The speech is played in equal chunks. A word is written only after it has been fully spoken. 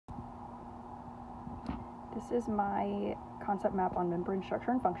This is my concept map on membrane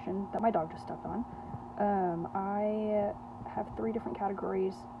structure and function that my dog just stepped on. I have 3 different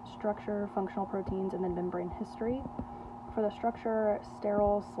categories: structure, functional proteins, and then membrane history. For the structure,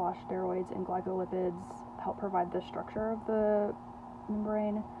 sterols/steroids and glycolipids help provide the structure of the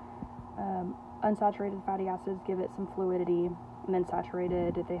membrane. Unsaturated fatty acids give it some fluidity, and then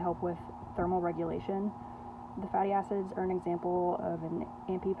saturated, they help with thermal regulation. The fatty acids are an example of an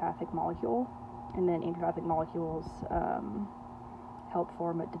amphipathic molecule, and then amphipathic molecules help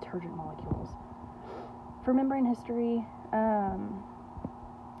form detergent molecules. For membrane history,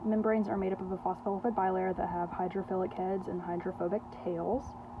 membranes are made up of a phospholipid bilayer that have hydrophilic heads and hydrophobic tails.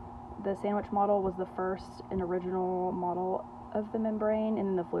 The sandwich model was the first and original model of the membrane, and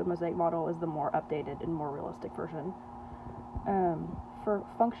then the fluid mosaic model is the more updated and more realistic version. For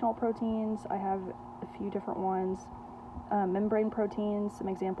functional proteins, I have a few different ones. Membrane proteins, some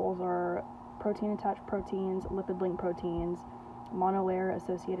examples are protein-attached proteins, lipid-linked proteins, monolayer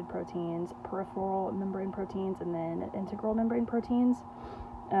associated proteins, peripheral membrane proteins, and then integral membrane proteins.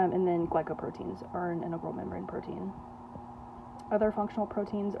 And then glycoproteins are an integral membrane protein. Other functional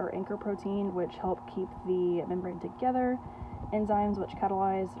proteins are anchor protein, which help keep the membrane together, enzymes which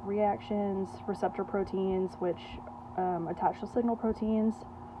catalyze reactions, receptor proteins which attach to signal proteins,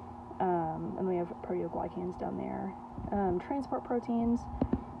 and we have proteoglycans down there. Transport proteins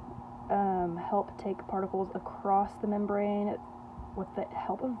help take particles across the membrane with the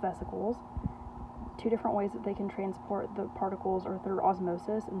help of vesicles. 2 different ways that they can transport the particles are through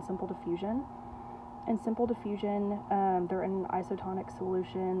osmosis and simple diffusion. In simple diffusion, they're in an isotonic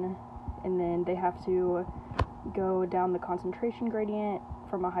solution, and then they have to go down the concentration gradient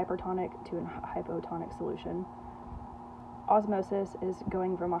from a hypertonic to a hypotonic solution. Osmosis is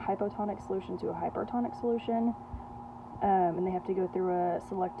going from a hypotonic solution to a hypertonic solution, and they have to go through a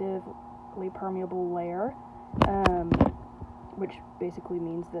selectively permeable layer, which basically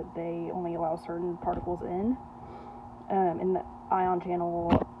means that they only allow certain particles in, and the ion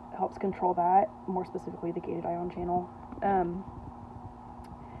channel helps control that, more specifically the gated ion channel.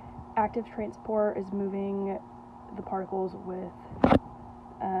 Active transport is moving the particles with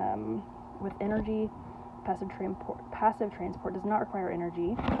energy. Passive transport does not require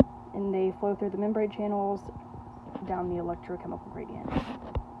energy, and they flow through the membrane channels down the electrochemical gradient.